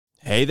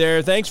Hey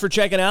there, thanks for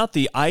checking out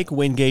the Ike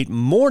Wingate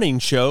Morning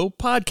Show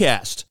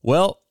podcast.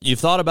 Well, you've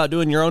thought about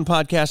doing your own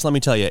podcast? Let me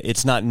tell you,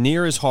 it's not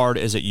near as hard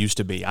as it used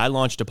to be. I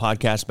launched a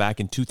podcast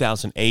back in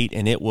 2008,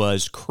 and it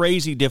was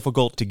crazy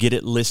difficult to get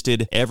it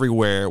listed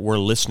everywhere where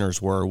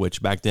listeners were,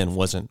 which back then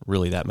wasn't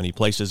really that many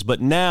places. But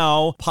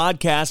now,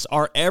 podcasts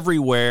are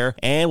everywhere,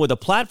 and with a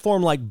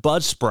platform like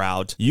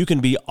Buzzsprout, you can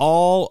be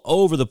all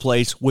over the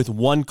place with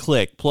one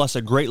click, plus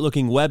a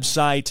great-looking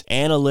website,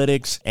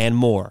 analytics, and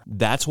more.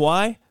 That's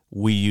why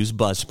we use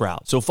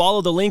Buzzsprout. So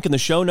follow the link in the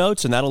show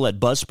notes, and that'll let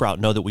Buzzsprout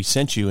know that we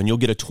sent you, and you'll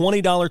get a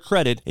 $20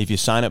 credit if you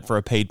sign up for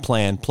a paid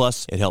plan.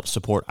 Plus, it helps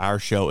support our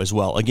show as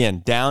well.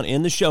 Again, down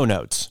in the show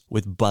notes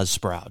with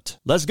Buzzsprout.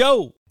 Let's go.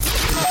 All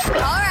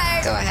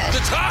right. Go ahead. The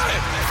time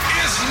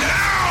is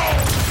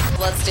now.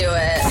 Let's do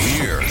it.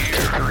 Here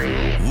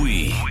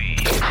we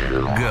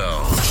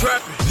go.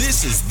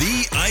 This is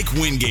the Ike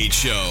Wingate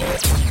Show.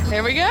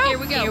 Here we go. Here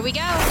we go. Here we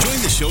go.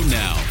 Join the show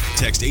now.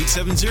 Text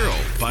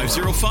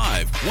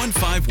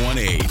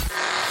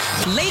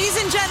 870-505-1518.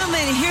 Ladies and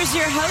gentlemen, here's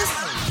your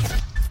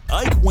host,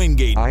 Ike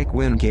Wingate. Ike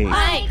Wingate.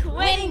 Ike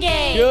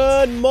Wingate.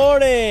 Good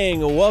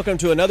morning. Welcome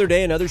to another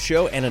day, another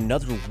show, and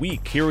another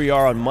week. Here we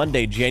are on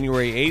Monday,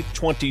 January 8th,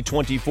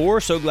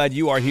 2024. So glad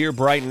you are here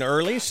bright and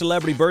early.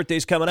 Celebrity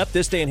birthdays coming up.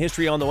 This day in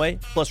history on the way,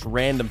 plus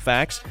random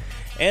facts.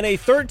 And a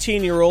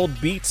 13-year-old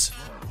beats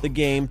the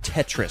game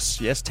Tetris.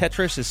 Yes,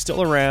 Tetris is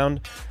still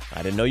around.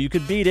 I didn't know you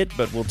could beat it,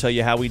 but we'll tell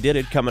you how we did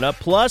it coming up.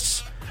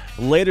 Plus,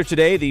 later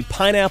today, the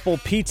pineapple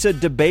pizza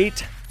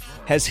debate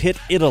has hit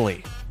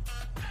Italy.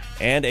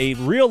 And a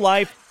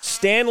real-life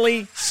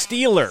Stanley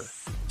Steeler.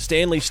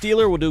 Stanley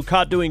Steeler will do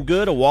caught doing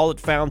good, a wallet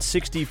found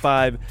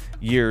 65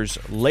 years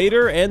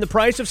later, and the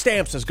price of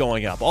stamps is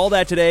going up. All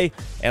that today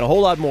and a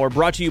whole lot more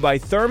brought to you by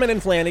Thurman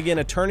and Flanagan,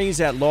 attorneys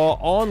at law,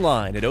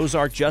 online at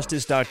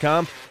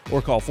ozarkjustice.com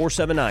or call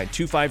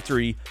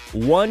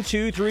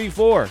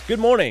 479-253-1234. Good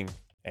morning.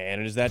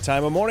 And it is that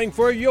time of morning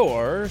for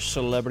your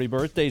celebrity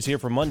birthdays here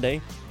for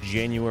Monday,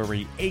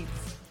 January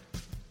 8th,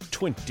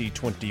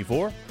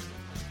 2024.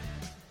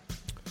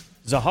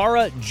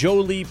 Zahara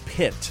Jolie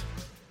Pitt,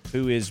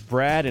 who is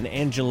Brad and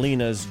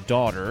Angelina's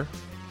daughter,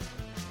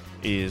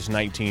 is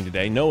 19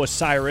 today. Noah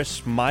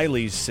Cyrus,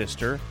 Miley's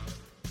sister.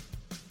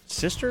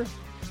 Sister?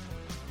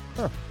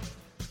 Huh.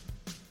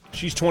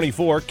 She's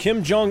 24.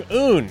 Kim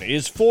Jong-un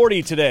is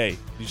 40 today.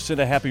 You said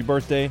a happy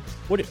birthday.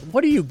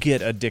 What do you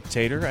get, a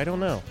dictator? I don't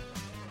know.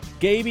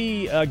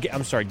 Gabby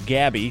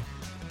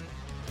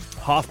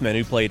Hoffman,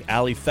 who played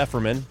Allie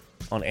Pfefferman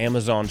on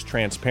Amazon's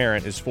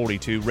Transparent, is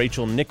 42.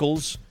 Rachel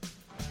Nichols,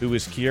 who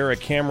is Kiara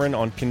Cameron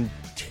on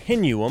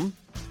Continuum,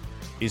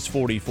 is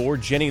 44.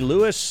 Jenny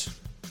Lewis,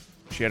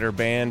 she had her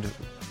band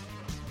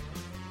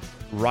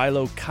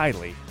Rilo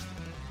Kiley,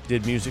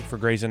 did music for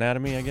Grey's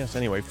Anatomy, I guess.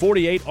 Anyway,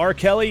 48. R.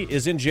 Kelly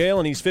is in jail,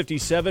 and he's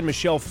 57.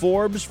 Michelle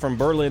Forbes from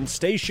Berlin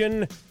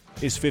Station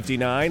is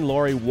 59.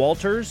 Laurie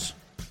Walters,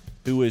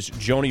 who is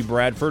Joni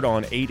Bradford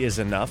on 8 is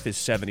Enough, is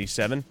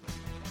 77.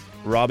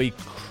 Robbie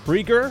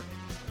Krieger,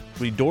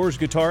 the Doors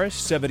guitarist,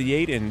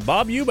 78. And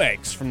Bob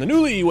Eubanks from the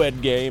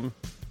Newlywed Game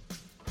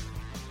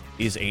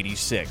is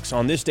 86.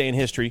 On this day in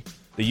history,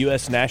 the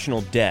U.S. national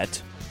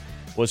debt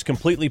was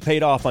completely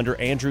paid off under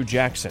Andrew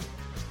Jackson.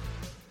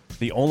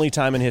 The only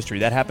time in history.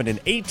 That happened in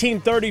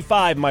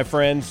 1835, my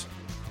friends,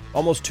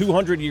 almost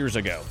 200 years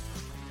ago.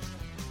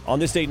 On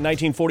this date in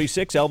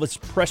 1946,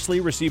 Elvis Presley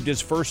received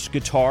his first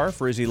guitar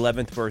for his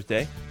 11th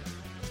birthday.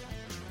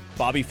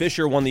 Bobby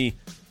Fischer won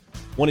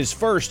his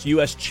first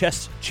U.S.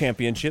 chess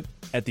championship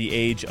at the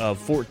age of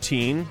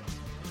 14.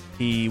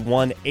 He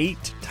won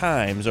 8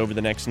 times over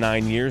the next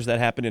 9 years. That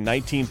happened in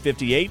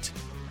 1958.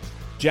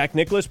 Jack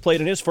Nicklaus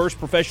played in his first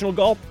professional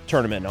golf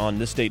tournament on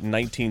this date in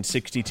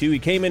 1962. He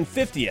came in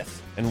 50th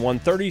and won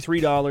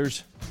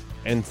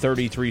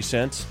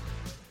 $33.33.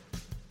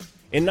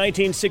 In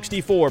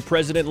 1964,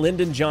 President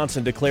Lyndon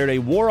Johnson declared a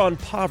war on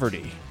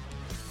poverty.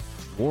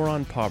 War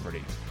on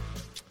poverty.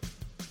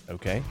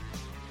 Okay.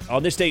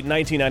 On this date in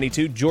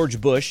 1992, George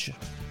Bush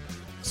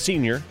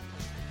Sr.,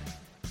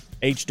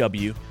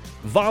 H.W.,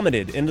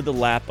 vomited into the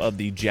lap of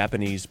the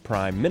Japanese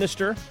Prime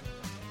Minister.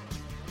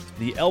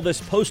 The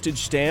Elvis postage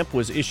stamp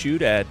was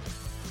issued at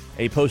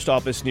a post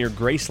office near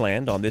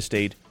Graceland on this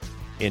date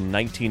in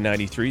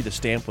 1993. The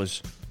stamp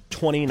was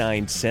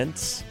 29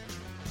 cents.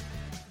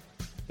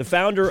 The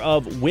founder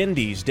of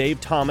Wendy's, Dave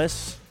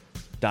Thomas,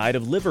 died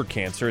of liver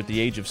cancer at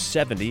the age of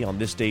 70 on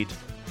this date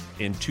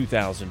in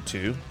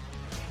 2002.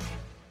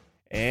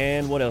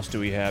 And what else do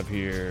we have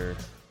here?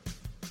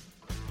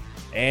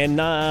 And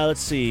let's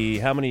see,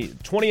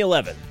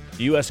 2011,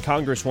 U.S.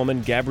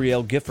 Congresswoman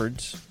Gabrielle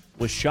Giffords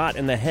was shot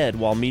in the head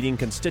while meeting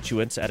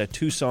constituents at a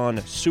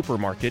Tucson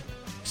supermarket.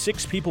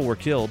 6 people were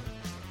killed.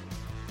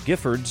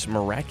 Giffords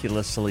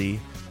miraculously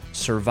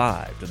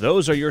survived.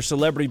 Those are your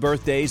celebrity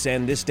birthdays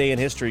and this day in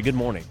history. Good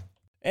morning.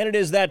 And it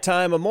is that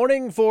time of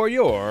morning for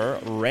your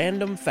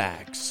random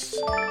facts.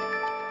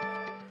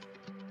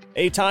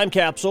 A time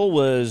capsule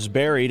was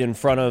buried in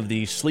front of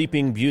the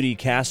Sleeping Beauty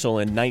Castle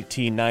in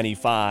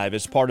 1995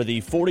 as part of the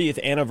 40th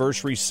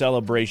anniversary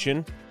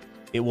celebration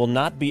It will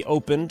not be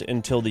opened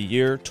until the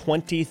year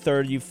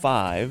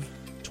 2035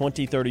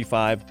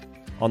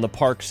 on the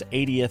park's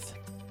 80th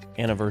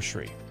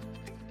anniversary.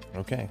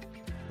 Okay.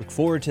 Look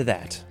forward to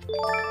that.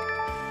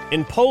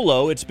 In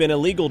polo, it's been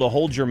illegal to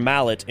hold your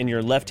mallet in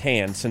your left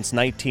hand since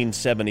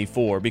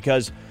 1974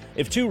 because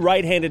if two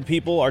right-handed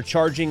people are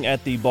charging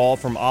at the ball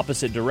from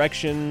opposite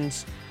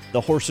directions, the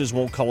horses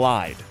won't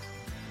collide.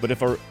 But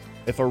if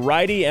a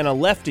righty and a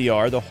lefty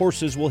are, the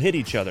horses will hit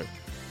each other.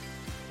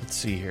 Let's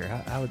see here.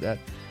 How would that...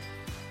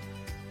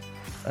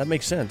 That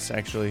makes sense,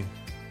 actually.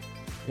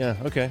 Yeah,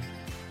 okay.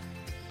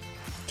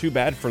 Too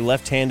bad for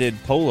left-handed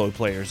polo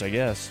players, I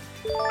guess.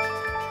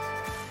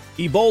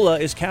 Ebola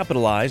is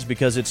capitalized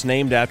because it's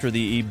named after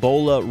the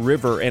Ebola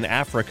River in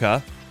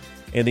Africa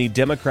in the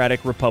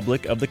Democratic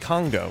Republic of the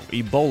Congo.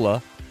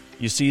 Ebola,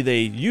 you see,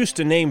 they used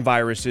to name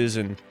viruses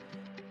and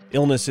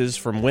illnesses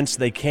from whence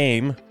they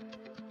came.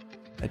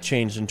 That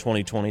changed in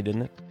 2020,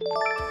 didn't it?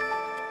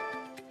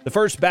 The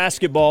first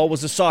basketball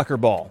was a soccer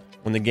ball.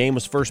 When the game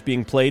was first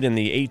being played in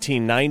the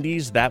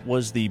 1890s, that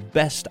was the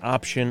best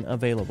option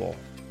available.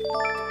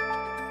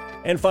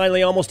 And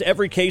finally, almost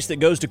every case that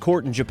goes to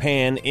court in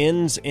Japan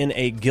ends in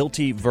a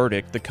guilty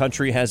verdict. The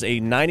country has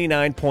a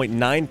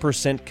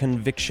 99.9%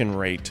 conviction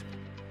rate.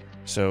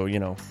 So,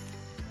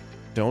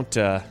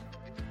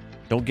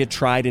 don't get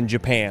tried in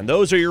Japan.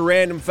 Those are your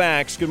random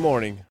facts. Good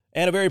morning.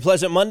 And a very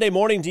pleasant Monday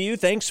morning to you.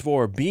 Thanks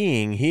for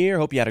being here.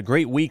 Hope you had a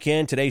great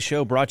weekend. Today's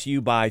show brought to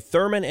you by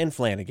Thurman and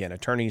Flanagan,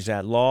 attorneys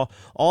at law,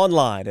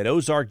 online at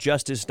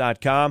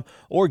ozarkjustice.com,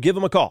 or give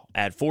them a call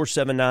at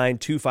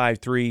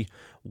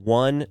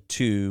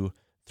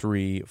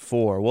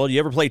 479-253-1234. Well, do you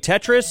ever play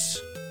Tetris?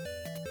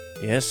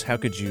 Yes, how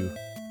could you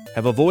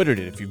have avoided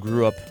it if you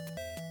grew up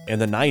in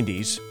the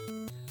 90s?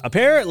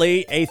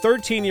 Apparently, a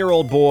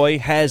 13-year-old boy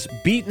has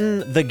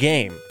beaten the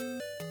game.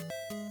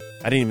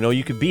 I didn't even know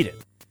you could beat it.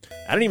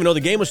 I didn't even know the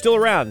game was still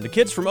around. The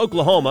kid's from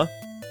Oklahoma.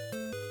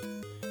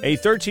 A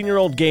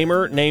 13-year-old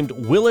gamer named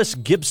Willis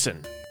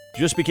Gibson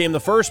just became the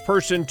first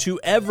person to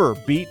ever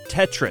beat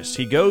Tetris.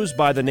 He goes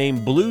by the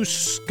name Blue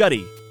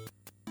Scooty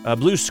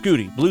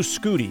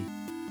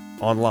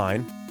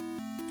online.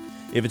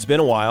 If it's been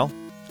a while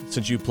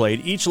since you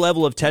played, each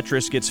level of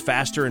Tetris gets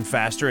faster and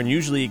faster, and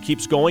usually it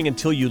keeps going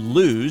until you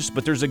lose,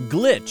 but there's a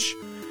glitch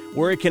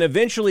where it can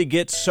eventually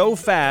get so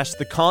fast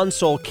the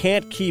console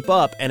can't keep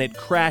up and it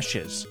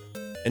crashes.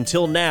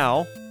 Until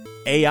now,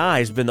 AI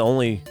has been the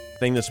only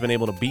thing that's been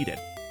able to beat it.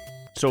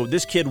 So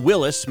this kid,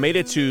 Willis, made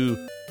it to,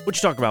 what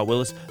you talking about,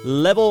 Willis?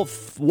 Level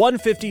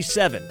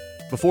 157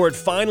 before it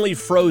finally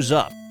froze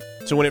up.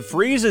 So when it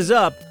freezes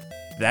up,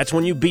 that's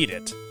when you beat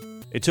it.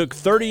 It took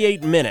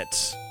 38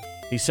 minutes.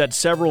 He set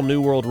several new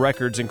world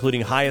records,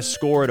 including highest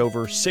score at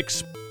over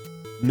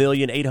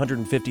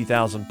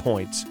 6,850,000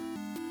 points.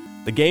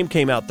 The game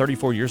came out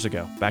 34 years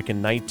ago, back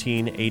in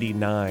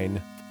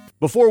 1989.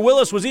 Before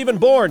Willis was even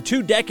born,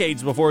 2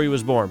 decades before he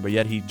was born, but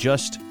yet he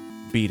just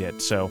beat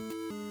it. So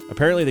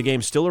apparently the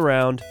game's still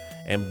around,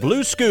 and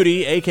Blue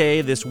Scooty,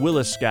 a.k.a. this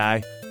Willis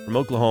guy from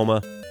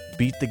Oklahoma,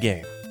 beat the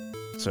game.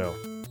 So,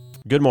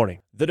 good morning.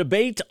 The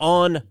debate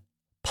on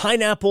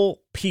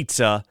pineapple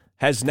pizza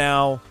has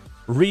now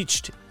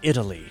reached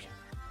Italy.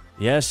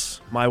 Yes,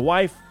 my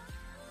wife,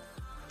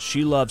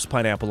 she loves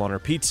pineapple on her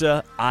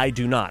pizza. I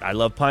do not. I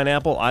love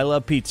pineapple. I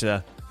love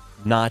pizza.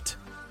 Not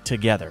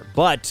together.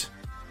 But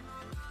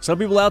some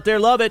people out there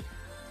love it.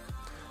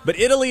 But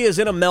Italy is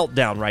in a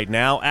meltdown right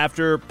now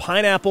after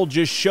pineapple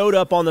just showed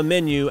up on the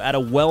menu at a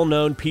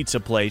well-known pizza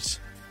place.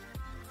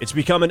 It's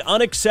become an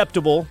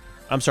unacceptable...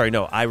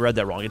 I read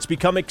that wrong. It's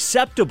become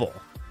acceptable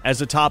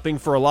as a topping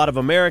for a lot of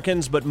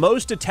Americans, but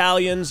most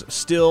Italians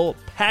still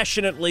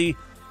passionately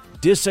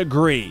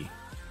disagree.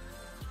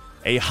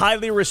 A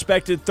highly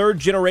respected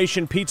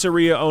third-generation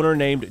pizzeria owner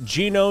named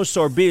Gino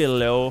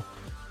Sorbillo,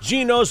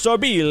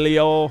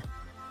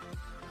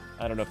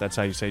 I don't know if that's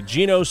how you say it,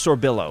 Gino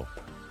Sorbillo,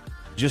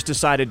 just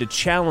decided to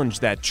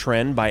challenge that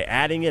trend by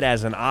adding it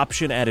as an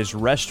option at his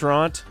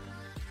restaurant.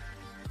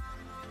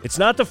 It's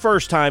not the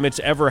first time it's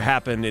ever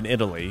happened in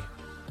Italy.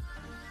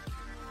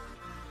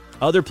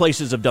 Other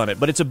places have done it,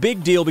 but it's a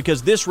big deal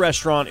because this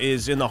restaurant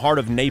is in the heart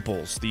of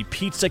Naples, the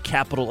pizza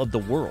capital of the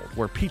world,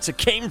 where pizza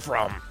came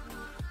from.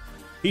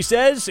 He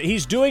says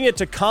he's doing it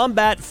to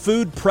combat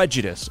food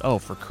prejudice. Oh,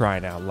 for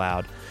crying out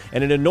loud.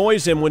 And it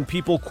annoys him when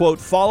people, quote,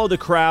 follow the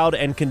crowd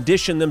and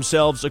condition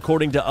themselves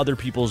according to other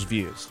people's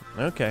views.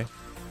 Okay,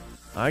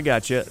 I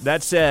got you.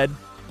 That said,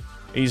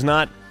 he's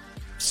not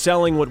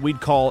selling what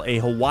we'd call a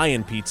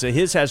Hawaiian pizza.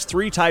 His has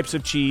 3 types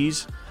of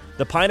cheese.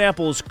 The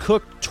pineapple is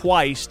cooked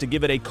twice to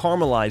give it a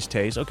caramelized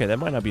taste. Okay, that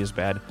might not be as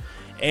bad.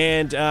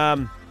 And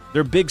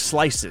they're big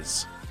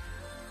slices.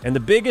 And the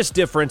biggest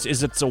difference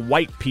is it's a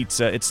white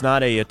pizza. It's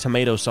not a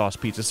tomato sauce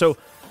pizza. So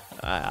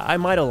I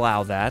might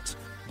allow that.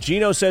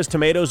 Gino says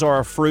tomatoes are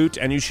a fruit,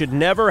 and you should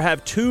never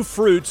have 2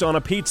 fruits on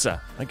a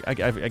pizza. I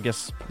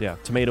guess, yeah,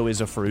 tomato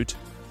is a fruit.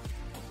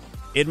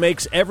 It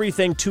makes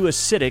everything too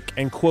acidic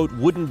and, quote,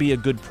 wouldn't be a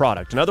good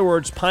product. In other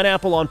words,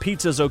 pineapple on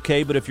pizza is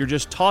okay, but if you're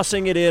just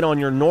tossing it in on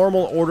your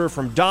normal order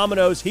from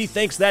Domino's, he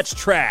thinks that's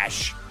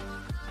trash.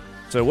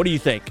 So what do you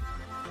think?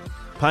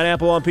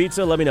 Pineapple on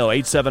pizza? Let me know.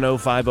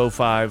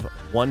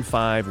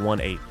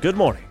 870-505-1518. Good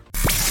morning.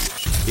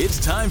 It's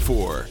time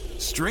for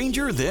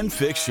Stranger Than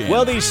Fiction.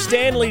 Well, these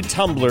Stanley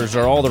tumblers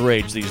are all the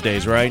rage these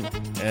days, right?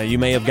 You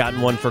may have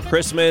gotten one for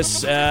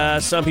Christmas.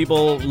 Some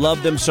people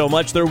love them so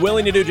much they're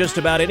willing to do just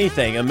about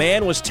anything. A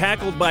man was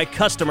tackled by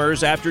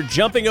customers after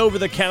jumping over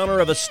the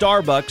counter of a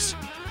Starbucks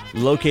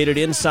located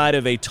inside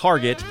of a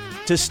Target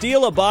to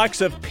steal a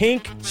box of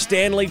pink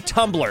Stanley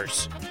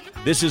tumblers.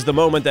 This is the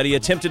moment that he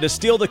attempted to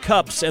steal the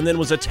cups and then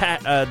was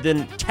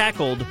then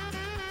tackled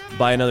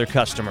by another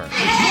customer. Get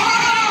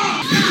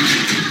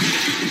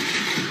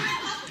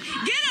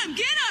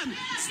him!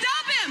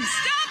 Stop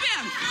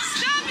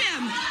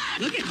him!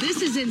 Look at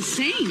this is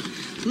insane.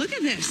 Look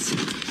at this.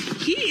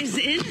 He is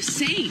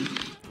insane.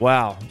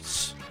 Wow.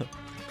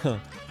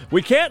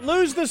 We can't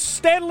lose the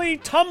Stanley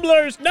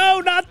tumblers.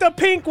 No, not the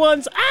pink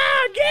ones.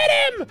 Get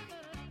him!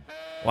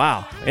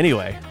 Wow.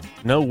 Anyway,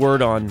 no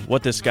word on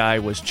what this guy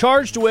was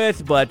charged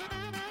with, but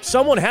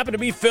someone happened to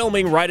be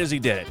filming right as he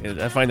did it.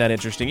 I find that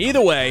interesting.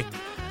 Either way,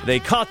 they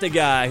caught the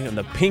guy, and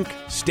the pink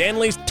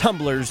Stanley's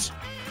tumblers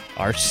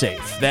are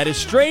safe. That is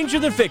Stranger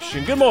Than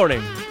Fiction. Good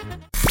morning.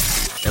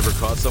 Ever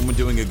caught someone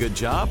doing a good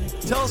job?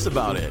 Tell us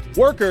about it.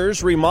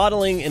 Workers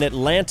remodeling an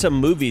Atlanta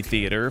movie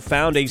theater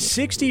found a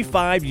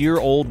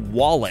 65-year-old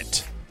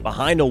wallet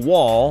behind a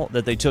wall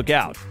that they took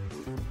out.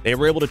 They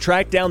were able to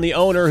track down the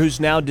owner, who's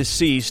now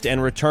deceased,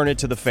 and return it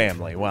to the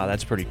family. Wow,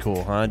 that's pretty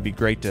cool, huh? It'd be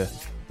great to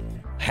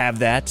have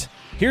that.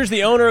 Here's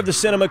the owner of the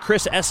cinema,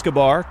 Chris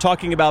Escobar,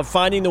 talking about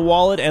finding the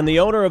wallet, and the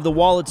owner of the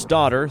wallet's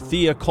daughter,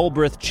 Thea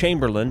Colbreth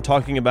Chamberlain,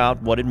 talking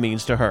about what it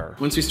means to her.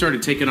 Once we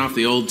started taking off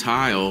the old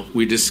tile,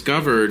 we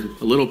discovered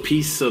a little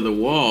piece of the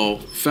wall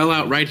fell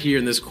out right here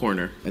in this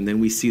corner. And then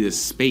we see this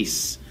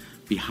space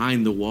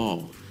behind the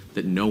wall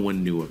that no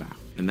one knew about.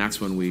 And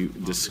that's when we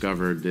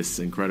discovered this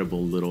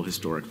incredible little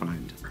historic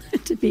find.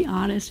 To be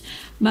honest,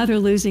 Mother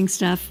losing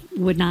stuff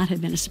would not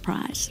have been a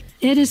surprise.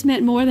 It has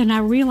meant more than I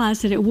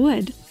realized that it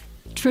would.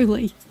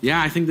 Truly.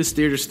 Yeah, I think this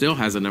theater still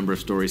has a number of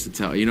stories to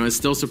tell. You know, it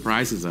still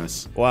surprises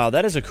us. Wow,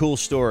 that is a cool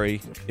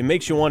story. It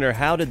makes you wonder,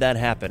 how did that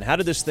happen? How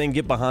did this thing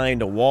get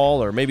behind a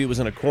wall? Or maybe it was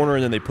in a corner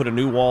and then they put a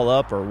new wall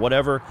up or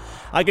whatever.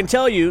 I can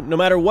tell you, no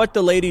matter what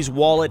the lady's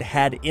wallet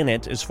had in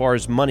it, as far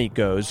as money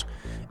goes,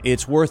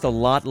 it's worth a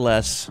lot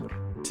less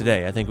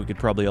today. I think we could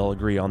probably all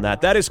agree on that.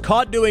 That is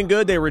Caught Doing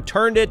Good. They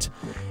returned it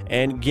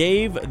and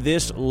gave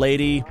this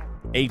lady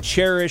a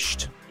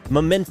cherished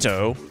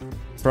memento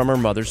from her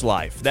mother's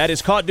life. That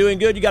is Caught Doing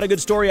Good. You got a good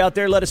story out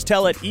there, let us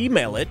tell it.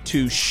 Email it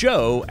to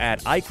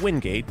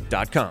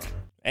show@ikewingate.com.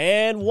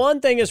 And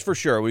one thing is for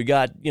sure, we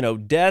got,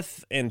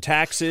 death and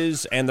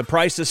taxes, and the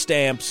price of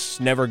stamps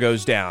never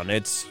goes down.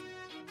 It's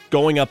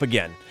going up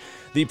again.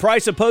 The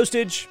price of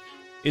postage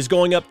is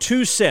going up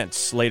 2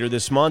 cents later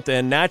this month,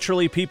 and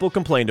naturally people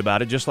complained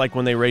about it, just like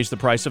when they raised the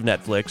price of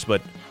Netflix.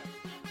 But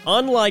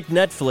unlike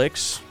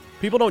Netflix,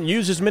 people don't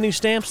use as many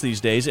stamps these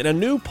days. In a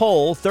new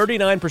poll,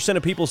 39%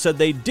 of people said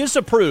they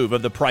disapprove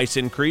of the price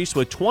increase,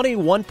 with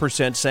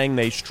 21% saying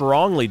they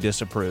strongly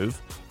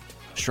disapprove.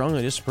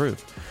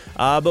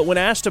 But when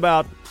asked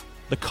about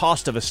the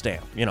cost of a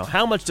stamp,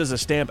 how much does a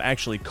stamp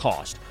actually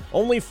cost?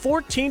 Only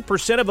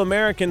 14% of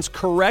Americans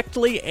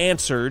correctly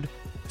answered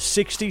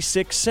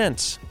 66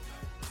 cents.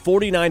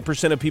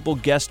 49% of people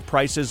guessed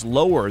prices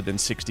lower than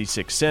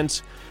 66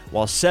 cents,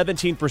 while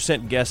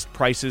 17% guessed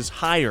prices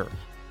higher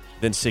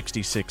than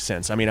 66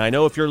 cents. I mean, I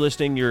know if you're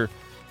listening, you're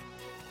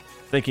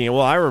thinking,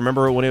 well, I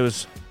remember when it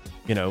was,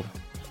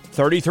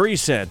 33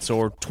 cents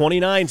or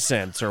 29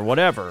 cents or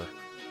whatever.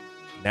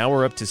 Now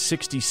we're up to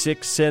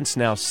 66 cents,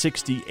 now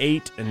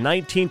 68, and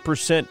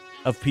 19%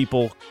 of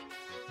people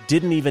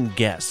didn't even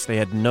guess. They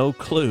had no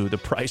clue the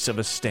price of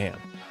a stamp.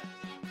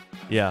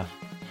 Yeah.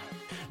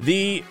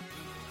 The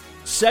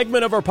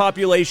segment of our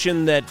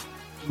population that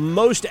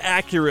most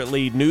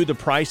accurately knew the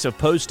price of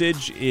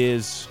postage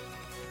is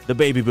the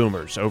baby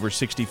boomers over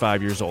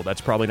 65 years old. That's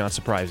probably not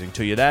surprising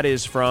to you. That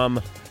is from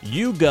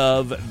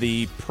YouGov,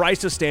 the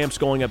price of stamps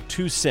going up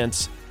 2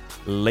 cents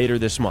later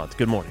this month.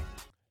 Good morning.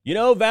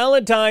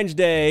 Valentine's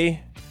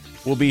Day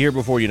will be here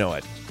before you know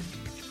it.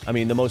 I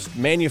mean, the most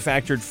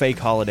manufactured fake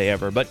holiday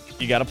ever, but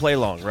you got to play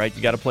along, right?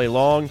 You got to play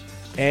along.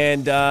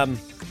 And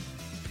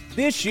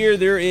this year,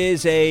 there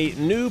is a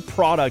new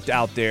product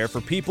out there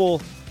for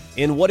people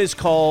in what is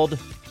called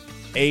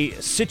a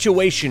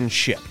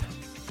situationship.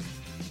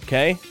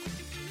 Okay?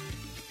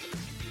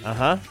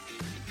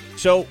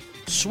 So,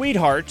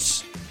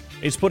 Sweethearts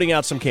is putting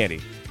out some candy.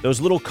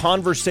 Those little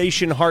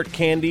conversation heart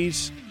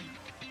candies.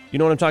 You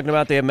know what I'm talking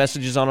about? They have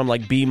messages on them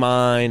like "Be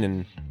Mine"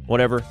 and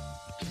whatever.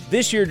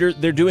 This year,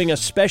 they're doing a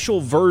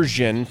special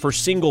version for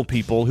single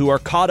people who are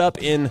caught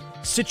up in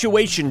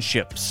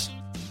situationships.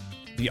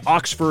 The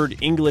Oxford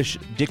English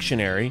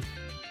Dictionary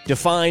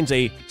defines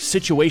a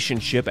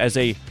situationship as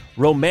a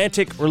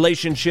romantic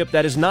relationship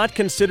that is not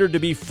considered to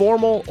be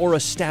formal or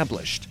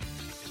established.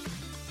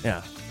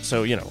 Yeah,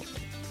 so,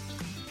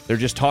 they're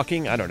just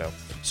talking? I don't know.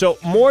 So,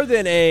 more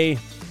than a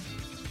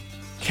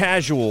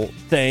casual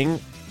thing,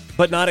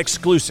 but not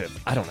exclusive.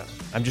 I don't know.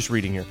 I'm just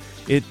reading here.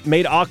 It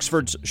made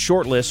Oxford's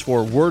shortlist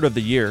for Word of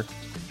the Year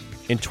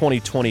in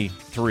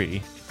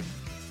 2023.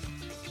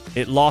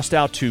 It lost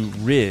out to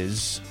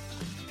Riz.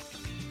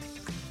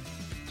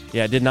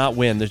 Yeah, it did not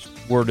win the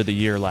Word of the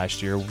Year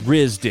last year.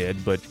 Riz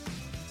did, but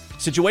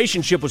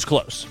Situationship was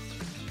close.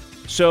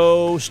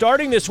 So,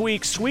 starting this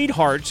week,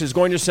 Sweethearts is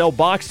going to sell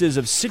boxes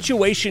of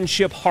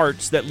Situationship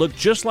hearts that look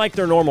just like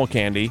their normal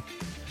candy.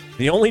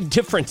 The only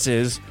difference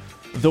is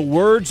the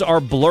words are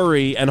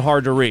blurry and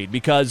hard to read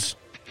because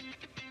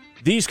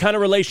these kind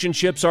of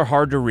relationships are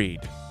hard to read.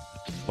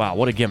 Wow,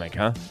 what a gimmick,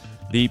 huh?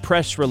 The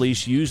press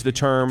release used the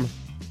term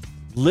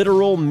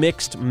literal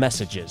mixed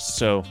messages.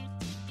 So,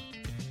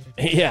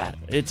 yeah,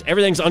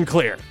 everything's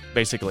unclear,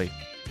 basically.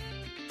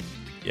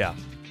 Yeah.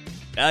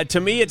 To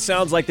me, it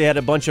sounds like they had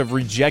a bunch of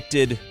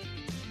rejected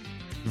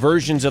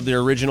versions of the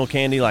original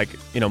candy, like,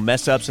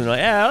 mess ups, and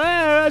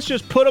let's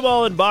just put them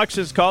all in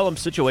boxes, call them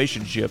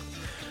Situationship.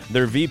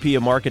 Their VP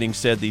of marketing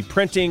said the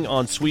printing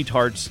on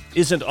Sweethearts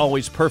isn't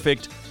always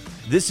perfect.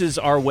 This is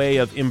our way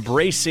of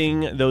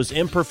embracing those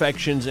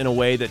imperfections in a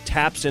way that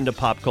taps into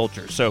pop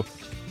culture. So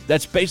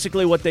that's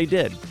basically what they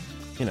did,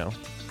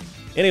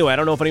 Anyway, I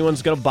don't know if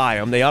anyone's going to buy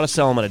them. They ought to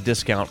sell them at a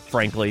discount,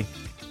 frankly.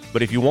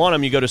 But if you want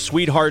them, you go to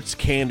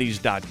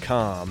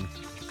sweetheartscandies.com,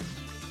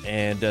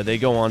 and they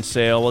go on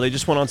sale. Well, they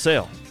just went on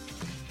sale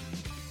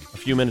a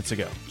few minutes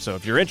ago. So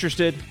if you're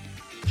interested,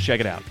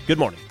 check it out. Good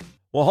morning.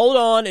 Well, hold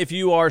on. If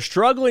you are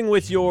struggling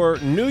with your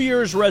New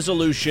Year's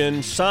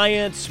resolution,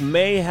 science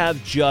may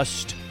have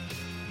just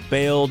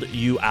bailed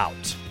you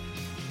out.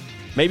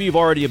 Maybe you've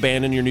already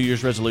abandoned your New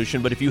Year's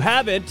resolution, but if you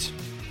haven't,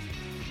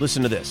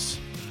 listen to this.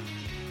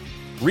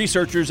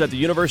 Researchers at the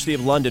University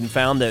of London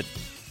found that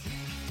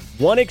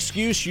one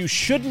excuse you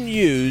shouldn't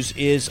use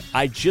is,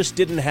 I just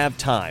didn't have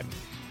time.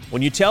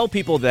 When you tell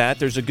people that,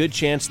 there's a good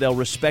chance they'll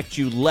respect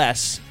you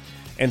less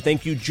and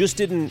think you just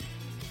didn't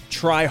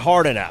try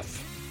hard enough.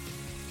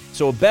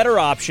 So a better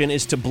option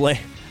is to blame.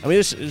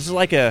 This is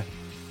like a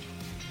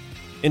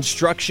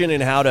instruction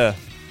in how to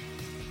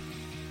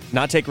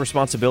not take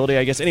responsibility,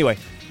 I guess. Anyway,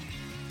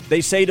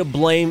 they say to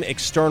blame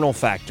external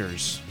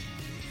factors.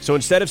 So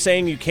instead of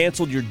saying you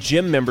canceled your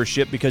gym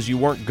membership because you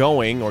weren't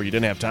going or you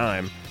didn't have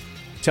time,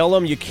 tell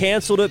them you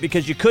canceled it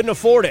because you couldn't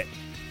afford it.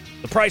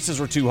 The prices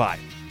were too high.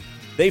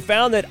 They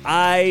found that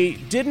I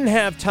didn't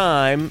have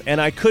time and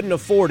I couldn't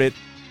afford it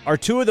are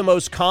two of the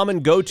most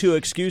common go-to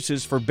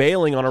excuses for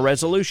bailing on a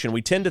resolution.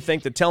 We tend to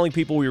think that telling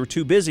people we were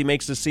too busy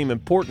makes us seem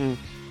important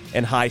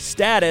and high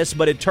status,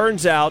 but it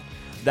turns out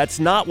that's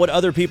not what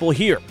other people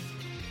hear.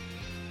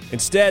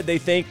 Instead, they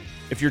think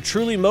if you're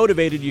truly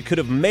motivated, you could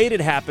have made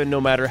it happen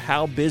no matter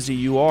how busy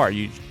you are.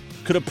 You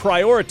could have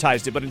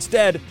prioritized it, but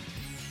instead,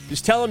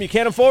 just tell them you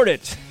can't afford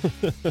it.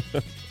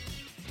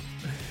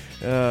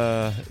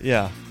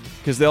 Yeah,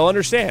 because they'll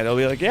understand. They'll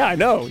be like, yeah, I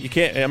know. You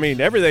can't.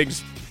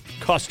 Everything's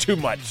costs too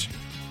much.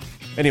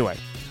 Anyway,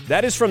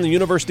 that is from the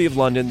University of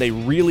London. They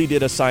really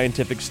did a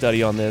scientific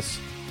study on this,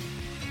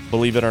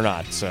 believe it or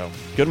not. So,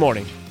 good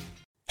morning.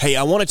 Hey,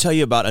 I want to tell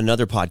you about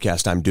another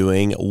podcast I'm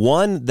doing,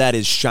 one that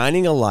is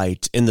shining a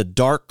light in the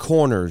dark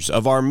corners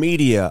of our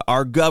media,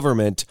 our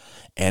government,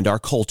 and our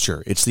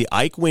culture. It's the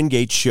Ike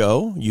Wingate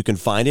Show. You can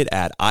find it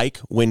at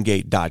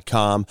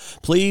IkeWingate.com.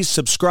 Please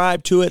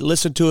subscribe to it,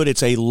 listen to it.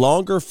 It's a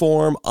longer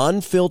form,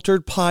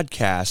 unfiltered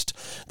podcast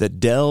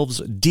that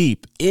delves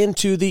deep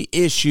into the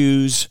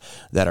issues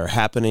that are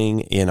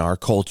happening in our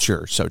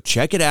culture. So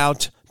check it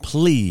out,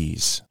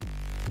 please.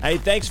 Hey,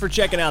 thanks for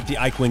checking out the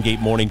Ike Wingate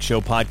Morning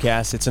Show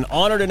podcast. It's an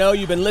honor to know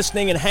you've been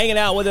listening and hanging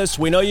out with us.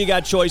 We know you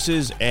got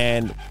choices,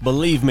 and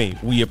believe me,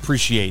 we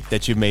appreciate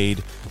that you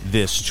made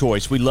this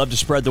choice. We'd love to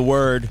spread the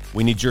word.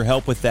 We need your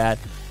help with that.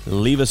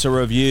 Leave us a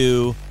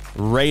review,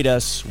 rate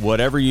us,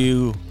 whatever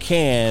you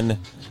can,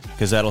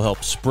 because that'll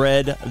help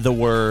spread the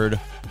word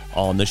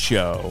on the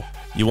show.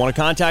 You want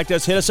to contact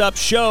us, hit us up,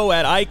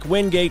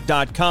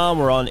 show@IkeWingate.com.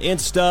 We're on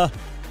Insta.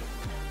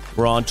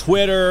 We're on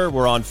Twitter,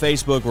 we're on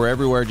Facebook, we're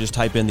everywhere. Just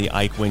type in the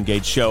Ike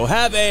Wingate Show.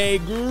 Have a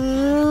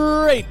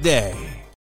great day.